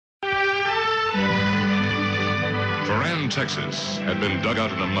Bryan, Texas, had been dug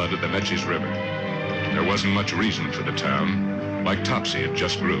out of the mud at the Neches River. There wasn't much reason for the town. Like Topsy, it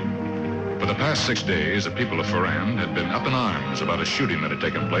just grew. For the past 6 days, the people of Ferrand had been up in arms about a shooting that had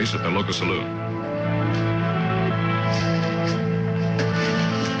taken place at the local saloon.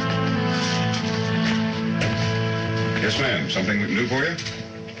 Yes, ma'am. Something we can do for you?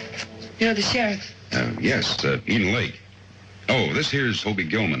 You're the sheriff. Yes, Eden Lake. Oh, this here's Hobie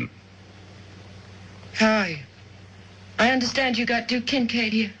Gilman. How are you? I understand you got Duke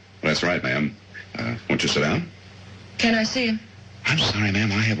Kincaid here. That's right, ma'am. Won't you sit down? Can I see him? I'm sorry,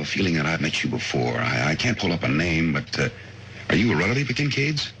 ma'am. I have a feeling that I've met you before. I can't pull up a name, but are you a relative of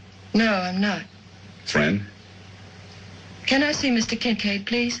Kincaid's? No, I'm not. Friend? Can I see Mr. Kincaid,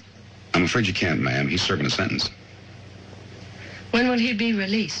 please? I'm afraid you can't, ma'am. He's serving a sentence. When will he be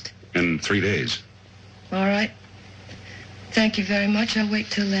released? In 3 days. All right. Thank you very much. I'll wait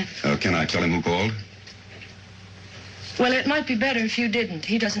till then. Can I tell him who called? Well, it might be better if you didn't.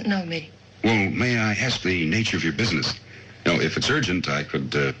 He doesn't know me. Well, may I ask the nature of your business? No, if it's urgent, I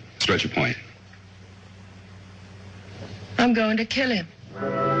could stretch a point. I'm going to kill him.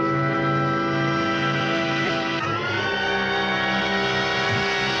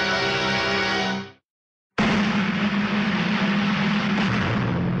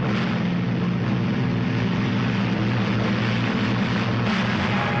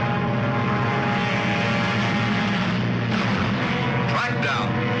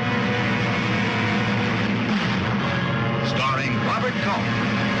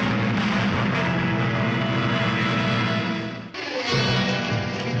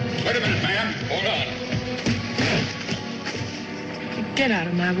 Wait a minute, ma'am. Hold on. Get out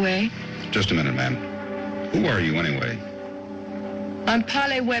of my way. Just a minute, ma'am. Who are you, anyway? I'm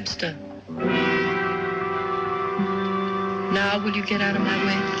Polly Webster. Now, will you get out of my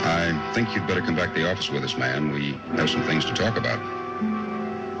way? I think you'd better come back to the office with us, ma'am. We have some things to talk about.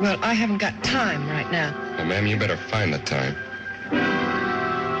 Well, I haven't got time right now. Well, ma'am, you better find the time.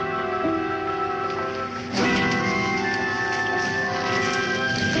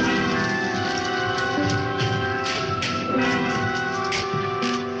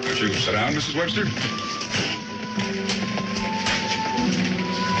 Won't you sit down, Mrs. Webster?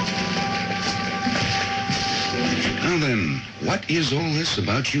 Now then, what is all this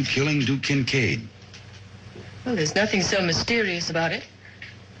about you killing Duke Kincaid? Well, there's nothing so mysterious about it.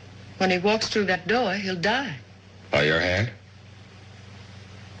 When he walks through that door, he'll die. By your hand?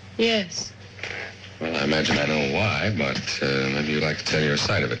 Yes. Well, I imagine I know why, but maybe you'd like to tell your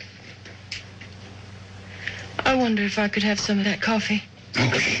side of it. I wonder if I could have some of that coffee. Oh,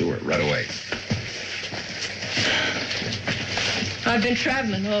 sure, right away. I've been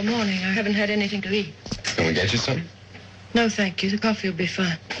traveling all morning. I haven't had anything to eat. Can we get you some? No, thank you. The coffee will be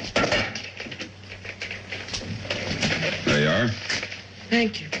fine. There you are.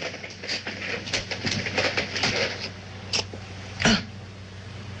 Thank you.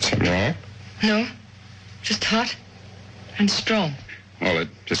 Something wrong? No, just hot and strong. Well, it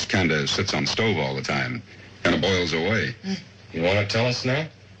just kind of sits on the stove all the time. Kind of boils away. You want to tell us now?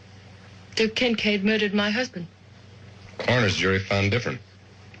 Duke Kincaid murdered my husband. Coroner's jury found different.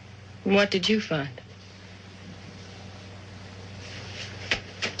 What did you find?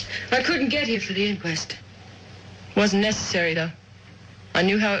 I couldn't get here for the inquest. Wasn't necessary, though. I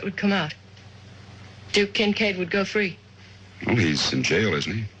knew how it would come out. Duke Kincaid would go free. Well, he's in jail,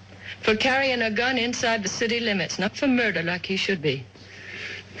 isn't he? For carrying a gun inside the city limits, not for murder like he should be.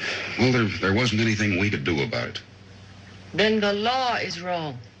 Well, there wasn't anything we could do about it. Then the law is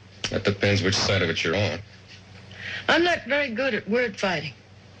wrong. That depends which side of it you're on. I'm not very good at word fighting.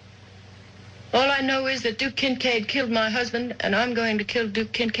 All I know is that Duke Kincaid killed my husband, and I'm going to kill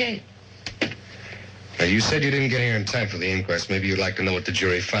Duke Kincaid. Now, you said you didn't get here in time for the inquest. Maybe you'd like to know what the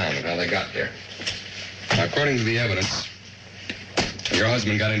jury found and how they got there. Now, according to the evidence, your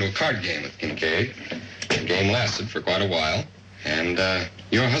husband got into a card game with Kincaid. The game lasted for quite a while, and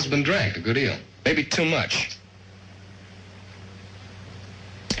your husband drank a good deal. Maybe too much.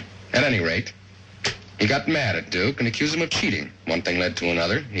 At any rate, he got mad at Duke and accused him of cheating. One thing led to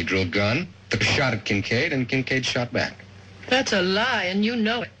another. He drew a gun, took a shot at Kincaid, and Kincaid shot back. That's a lie, and you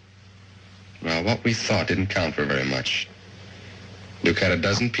know it. Well, what we thought didn't count for very much. Duke had a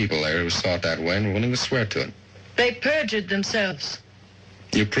dozen people there who saw it that way and were willing to swear to it. They perjured themselves.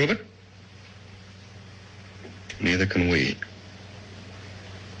 You prove it? Neither can we.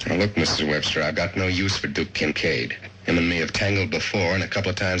 Now, look, Mrs. Webster, I've got no use for Duke Kincaid. Him and me have tangled before, and a couple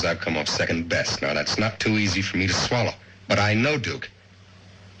of times I've come off second best. Now, that's not too easy for me to swallow. But I know Duke.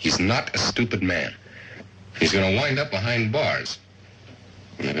 He's not a stupid man. He's going to wind up behind bars.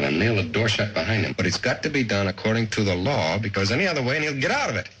 And they're going to nail the door shut behind him. But it's got to be done according to the law, because any other way, and he'll get out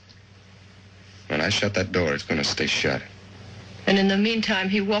of it. When I shut that door, it's going to stay shut. And in the meantime,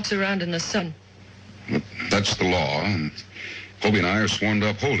 he walks around in the sun. But that's the law, and Hobie and I are sworn to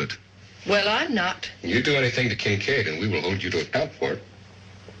uphold it. Well, I'm not. You do anything to Kincaid, and we will hold you to account for it.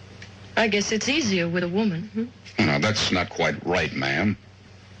 I guess it's easier with a woman. Now, that's not quite right, ma'am.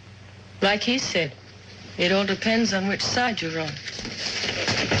 Like he said, it all depends on which side you're on.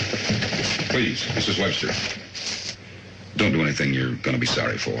 Please, Mrs. Webster. Don't do anything you're going to be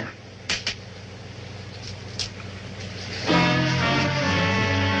sorry for.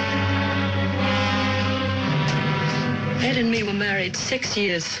 Ed and me were married 6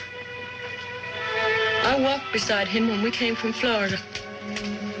 years. I walked beside him when we came from Florida.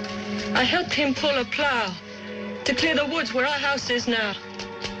 I helped him pull a plow to clear the woods where our house is now.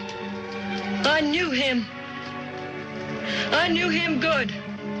 I knew him. I knew him good.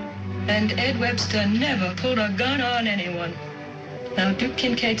 And Ed Webster never pulled a gun on anyone. Now, Duke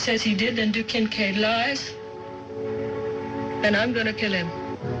Kincaid says he did, then Duke Kincaid lies. And I'm gonna kill him.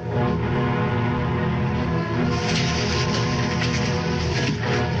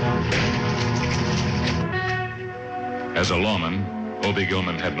 As a lawman, Hobie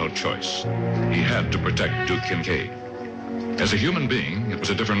Gilman had no choice. He had to protect Duke Kincaid. As a human being, it was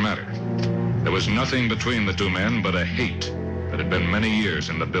a different matter. There was nothing between the two men but a hate that had been many years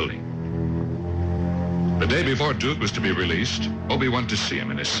in the building. The day before Duke was to be released, Hobie went to see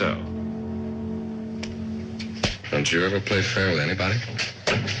him in his cell. Don't you ever play fair with anybody?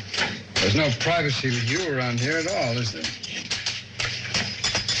 There's no privacy with you around here at all, is there?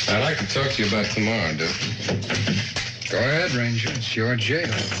 I'd like to talk to you about tomorrow, Duke. Go ahead, Ranger. It's your jail.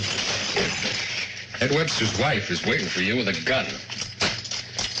 Ed Webster's wife is waiting for you with a gun.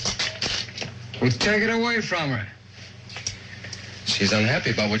 Well, take it away from her. She's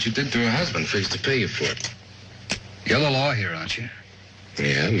unhappy about what you did to her husband. Figures to pay you for it. You're the law here, aren't you?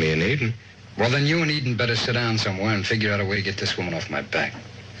 Yeah, me and Eden. Well, then you and Eden better sit down somewhere and figure out a way to get this woman off my back.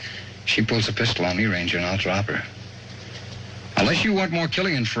 She pulls a pistol on me, Ranger, and I'll drop her. Unless you want more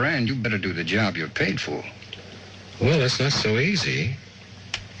killing in Ferrand, you better do the job you're paid for. Well, that's not so easy.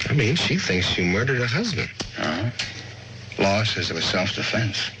 I mean, she thinks you murdered her husband. Law says it was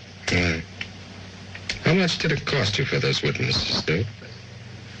self-defense. Yeah. How much did it cost you for those witnesses, Duke?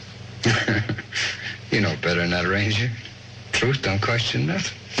 You know better than that, Ranger. Truth don't question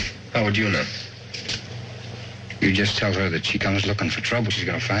nothing. How would you know? You just tell her that she comes looking for trouble, she's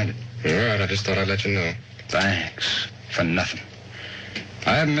gonna find it. All right, I just thought I'd let you know. Thanks. For nothing.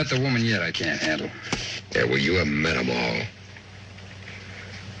 I haven't met the woman yet I can't handle. Yeah, well, you haven't met them all.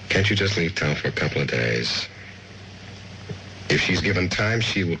 Can't you just leave town for a couple of days? If she's given time,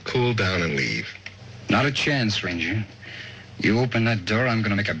 she will cool down and leave. Not a chance, Ranger. You open that door, I'm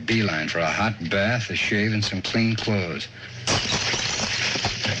gonna make a beeline for a hot bath, a shave, and some clean clothes.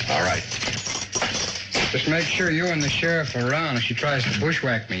 All right. Just make sure you and the sheriff are around if she tries to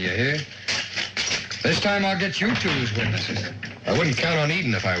bushwhack me, you hear? This time I'll get you two as witnesses. I wouldn't count on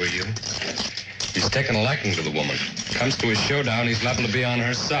Eden if I were you. He's taken a liking to the woman. Comes to a showdown, he's liable to be on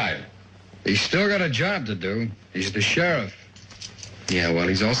her side. He's still got a job to do. He's the sheriff. Yeah, well,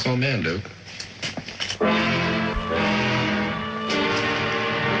 he's also a man, Duke.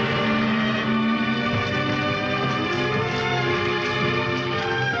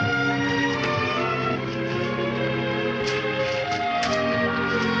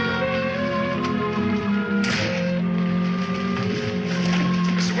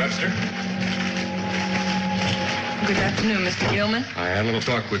 Good afternoon, Mr. Gilman. I had a little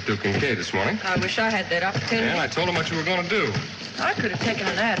talk with Duke Kincaid this morning. I wish I had that opportunity. And I told him what you were going to do. I could have taken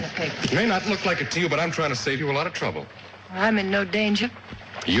an ad in the paper. It may not look like it to you, but I'm trying to save you a lot of trouble. I'm in no danger.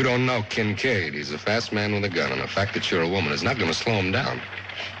 You don't know Kincaid. He's a fast man with a gun, and the fact that you're a woman is not going to slow him down.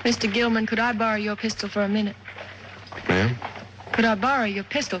 Mr. Gilman, could I borrow your pistol for a minute? Ma'am? Could I borrow your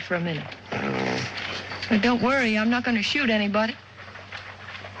pistol for a minute? But don't worry, I'm not going to shoot anybody.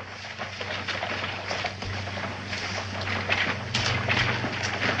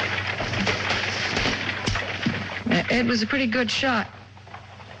 Ed was a pretty good shot.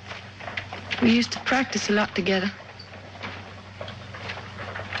 We used to practice a lot together.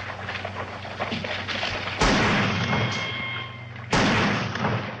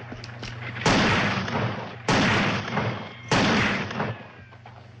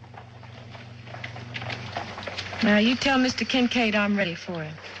 Now, you tell Mr. Kincaid I'm ready for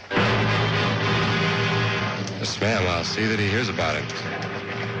him. Yes, ma'am. I'll see that he hears about it.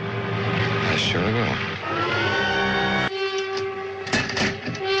 I sure will.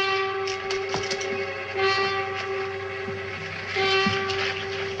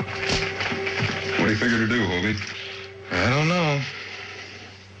 do you figure to do, Hobie? I don't know.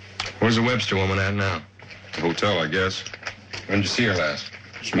 Where's the Webster woman at now? The hotel, I guess. When did you see her last?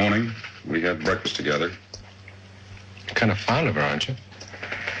 This morning, we had breakfast together. You're kind of fond of her, aren't you?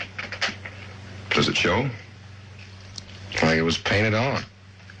 Does it show? Like it was painted on.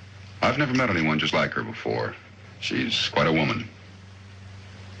 I've never met anyone just like her before. She's quite a woman.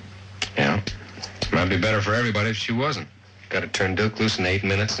 Yeah. Might be better for everybody if she wasn't. Got to turn Duke loose in 8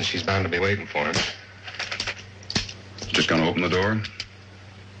 minutes, and she's bound to be waiting for him. Just gonna open the door?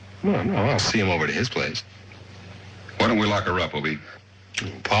 Well, no, I'll see him over to his place. Why don't we lock her up, Hobie?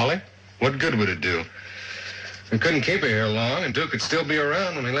 Polly? What good would it do? We couldn't keep her here long, and Duke could still be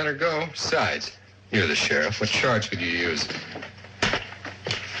around when we let her go. Besides, you're the sheriff. What charge could you use?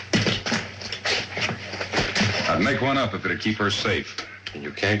 I'd make one up if it'd keep her safe. And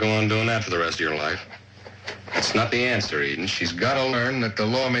you can't go on doing that for the rest of your life. That's not the answer, Eden. She's got to learn that the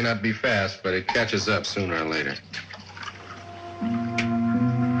law may not be fast, but it catches up sooner or later.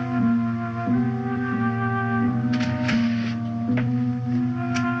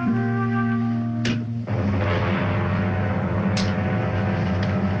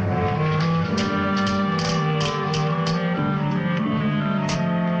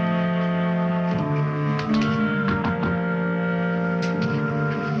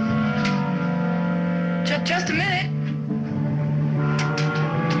 Just a minute.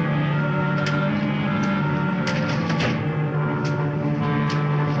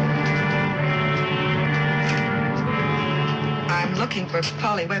 I'm looking for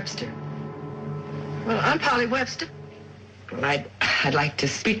Polly Webster. Well, I'm Polly Webster. Well, I'd like to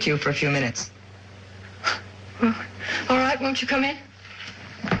speak to you for a few minutes. Well, all right, won't you come in?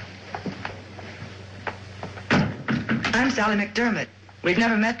 I'm Sally McDermott. We've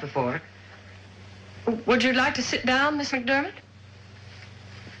never met before. Would you like to sit down, Miss McDermott?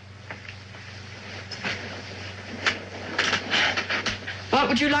 What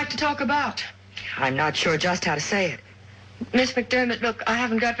would you like to talk about? I'm not sure just how to say it. Miss McDermott, look, I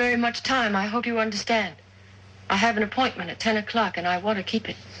haven't got very much time. I hope you understand. I have an appointment at 10 o'clock, and I want to keep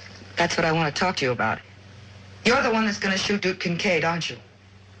it. That's what I want to talk to you about. You're the one that's going to shoot Duke Kincaid, aren't you?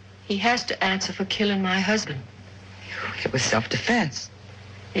 He has to answer for killing my husband. It was self-defense.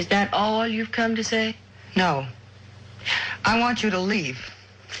 Is that all you've come to say? No. I want you to leave.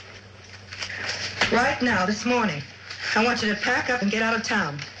 Right now, this morning. I want you to pack up and get out of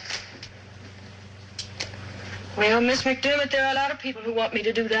town. Well, Miss McDermott, there are a lot of people who want me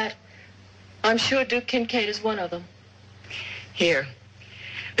to do that. I'm sure Duke Kincaid is one of them. Here.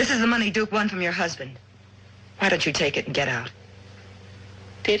 This is the money Duke won from your husband. Why don't you take it and get out?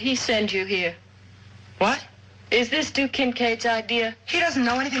 Did he send you here? What? Is this Duke Kincaid's idea? He doesn't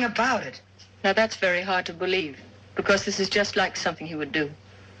know anything about it. Now, that's very hard to believe, because this is just like something he would do.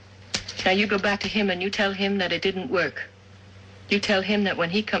 Now, you go back to him and you tell him that it didn't work. You tell him that when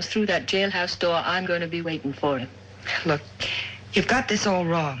he comes through that jailhouse door, I'm going to be waiting for him. Look, you've got this all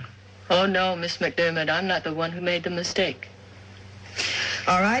wrong. Oh, no, Miss McDermott, I'm not the one who made the mistake.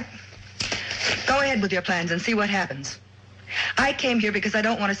 All right. Go ahead with your plans and see what happens. I came here because I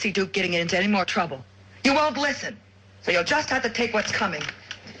don't want to see Duke getting into any more trouble. You won't listen, so you'll just have to take what's coming.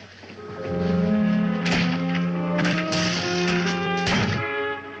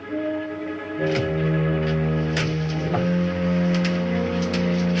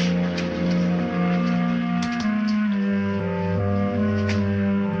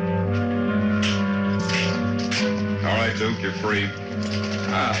 All right, Duke, you're free.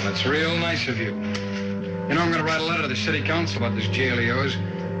 Ah, that's real nice of you. You know, I'm going to write a letter to the city council about this jail of yours.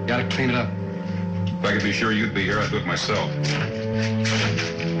 Got to clean it up. If I could be sure you'd be here, I'd do it myself.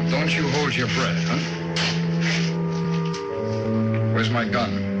 Don't you hold your breath, huh? Where's my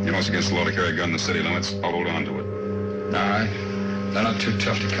gun? You know it's against the law to carry a gun in the city limits. I'll hold on to it. All right. They're not too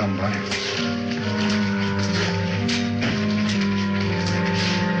tough to come by.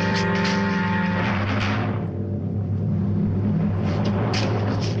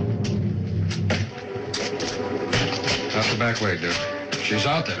 Out the back way, Duke. She's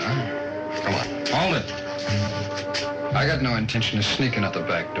out there, huh? Come on. Hold it. I got no intention of sneaking out the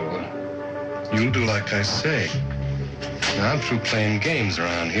back door. You'll do like I say. Now, I'm through playing games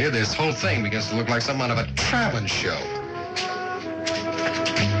around here. This whole thing begins to look like some kind of a traveling show.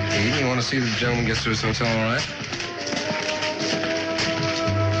 Eden, you want to see if the gentleman gets to his hotel all right?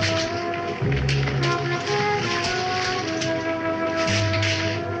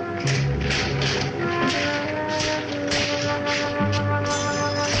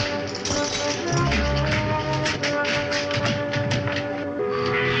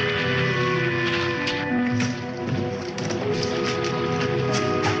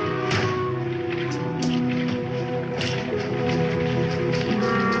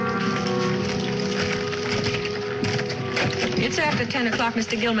 after 10 o'clock,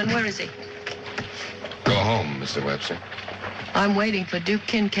 Mr. Gilman. Where is he? Go home, Mr. Webster. I'm waiting for Duke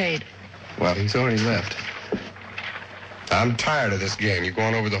Kincaid. Well, he's already left. I'm tired of this game. You go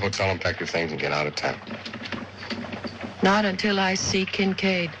on over to the hotel and pack your things and get out of town. Not until I see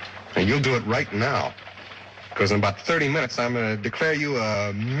Kincaid. And you'll do it right now. Because in about 30 minutes, I'm going to declare you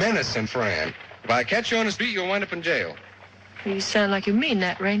a menace in Fran. If I catch you on the street, you'll wind up in jail. You sound like you mean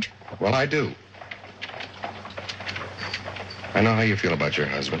that, Ranger. Well, I do. I know how you feel about your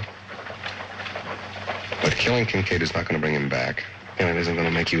husband. But killing Kincaid is not going to bring him back. And it isn't going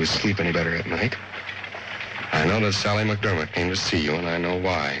to make you sleep any better at night. I know that Sally McDermott came to see you, and I know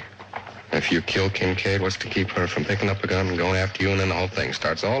why. If you kill Kincaid, what's to keep her from picking up a gun and going after you, and then the whole thing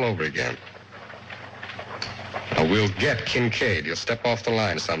starts all over again? Now, we'll get Kincaid. He'll step off the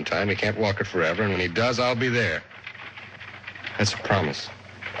line sometime. He can't walk it forever, and when he does, I'll be there. That's a promise.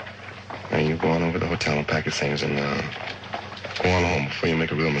 Now, you go on over to the hotel and pack your things and go on home before you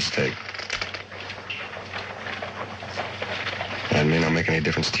make a real mistake. That may not make any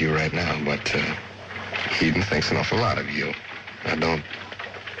difference to you right now, but Eden thinks an awful lot of you. Now, don't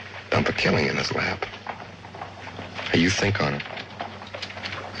dump a killing in his lap. Now, you think on it.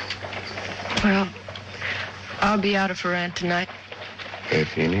 Well, I'll be out of Ferrand tonight.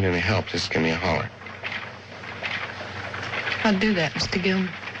 If you need any help, just give me a holler. I'll do that, Mr. Gilman.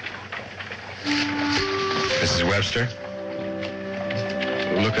 Mrs. Webster,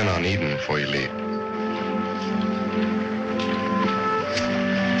 look in on Eden before you leave.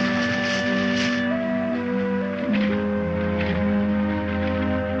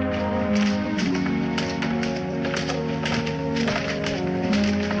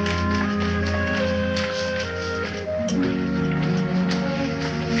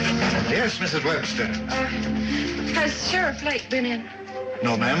 Yes, Mrs. Webster. Has Sheriff Lake been in?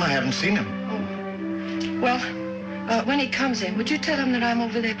 No, ma'am, I haven't seen him. Oh. Well, when he comes in, would you tell him that I'm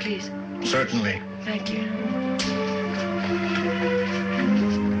over there, please? Certainly. Thank you.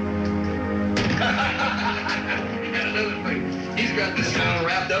 He's got this town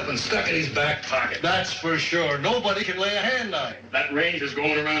wrapped up and stuck in his back pocket. That's for sure. Nobody can lay a hand on him. That ranger's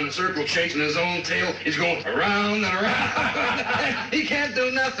going around in a circle chasing his own tail. He's going around and around. He can't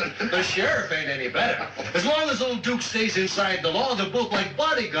do nothing. The sheriff ain't any better. As long as old Duke stays inside the law, they're both like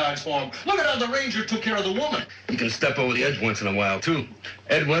bodyguards for him. Look at how the ranger took care of the woman. He can step over the edge once in a while, too.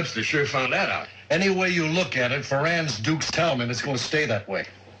 Ed Webster sure found that out. Any way you look at it, Ferrand's Duke's town, and it's going to stay that way.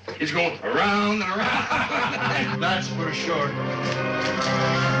 He's going around and around. That's for sure.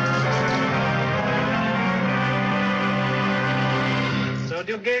 So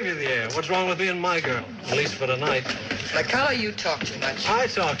Duke gave you the air. What's wrong with being my girl? At least for the night. McCullough, you talk too much. I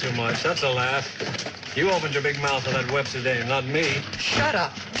talk too much. That's a laugh. You opened your big mouth on that Webster dame, not me. Shut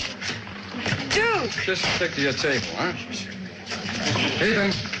up. Duke! Just stick to your table, huh?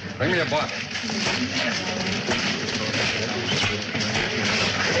 Ethan, bring me a bottle.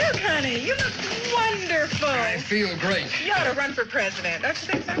 Duke, honey, you look wonderful. I feel great. You ought to run for president. Don't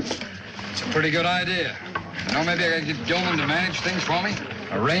you think so? It's a pretty good idea. You know, maybe I could get Gilman to manage things for me.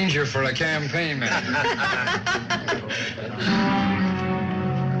 A ranger for a campaign manager.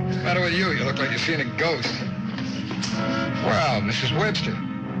 What's the matter with you? You look like you're seeing a ghost. Well, Mrs. Webster,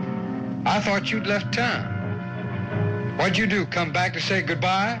 I thought you'd left town. What'd you do, come back to say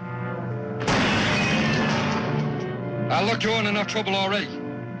goodbye? Now, look, you're in enough trouble already.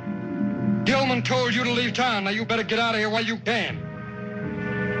 Gilman told you to leave town. Now, you better get out of here while you can.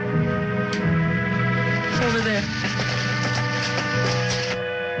 It's over there.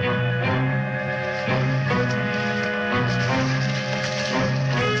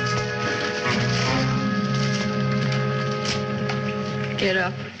 Get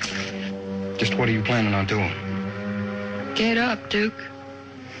up. Just what are you planning on doing? Get up, Duke.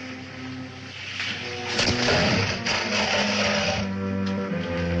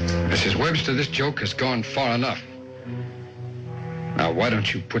 Mrs. Webster, this joke has gone far enough. Now, why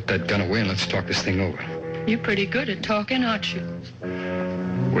don't you put that gun away and let's talk this thing over? You're pretty good at talking, aren't you?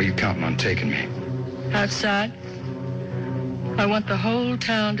 Where are you counting on taking me? Outside. I want the whole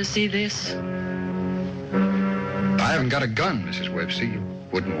town to see this. I haven't got a gun, Mrs. Webster. You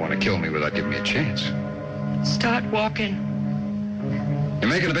wouldn't want to kill me without giving me a chance. Start walking. You're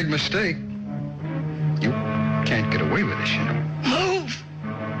making a big mistake. You can't get away with this, you know. Move!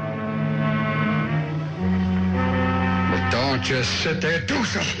 Well, don't just sit there. Do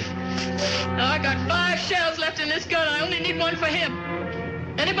something. Now, I got 5 shells left in this gun. I only need one for him.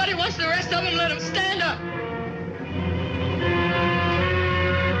 Anybody wants the rest of them, let them stand up.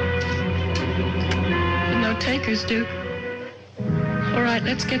 No takers, Duke. All right,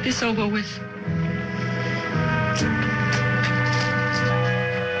 let's get this over with.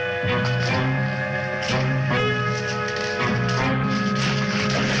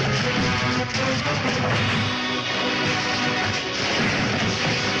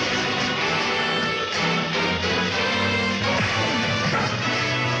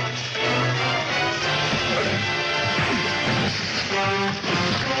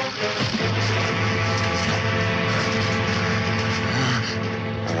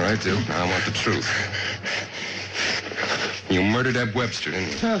 I do. Now I want the truth. You murdered Eb Webster,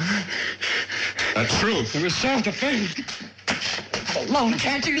 didn't you? The truth. It was self-defense. Alone,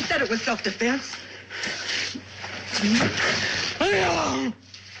 can't you? You said it was self-defense. Leave me alone.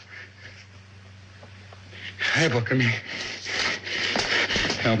 Hey, Booker, me.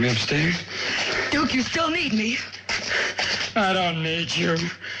 Help me upstairs. Duke, you still need me. I don't need you.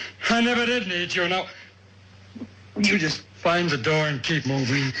 I never did need you. Now, you just find the door and keep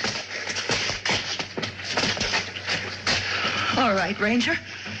moving. All right, Ranger.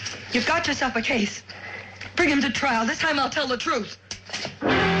 You've got yourself a case. Bring him to trial. This time I'll tell the truth.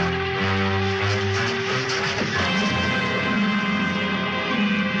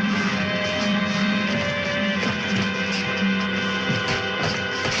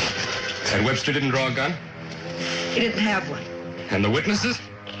 And Webster didn't draw a gun? He didn't have one. And the witnesses?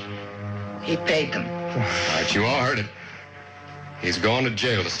 He paid them. All right, you all heard it. He's going to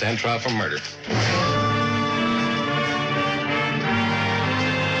jail to stand trial for murder.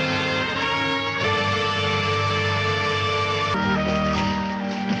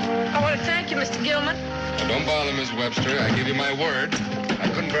 I want to thank you, Mr. Gilman. Now, don't bother, Miss Webster. I give you my word. I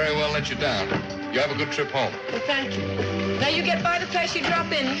couldn't very well let you down. You have a good trip home. Well, thank you. Now, you get by the place you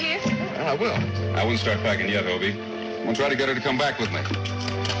drop in, you hear? Well, I will. I wouldn't start packing yet, Obie. I'm going to try to get her to come back with me.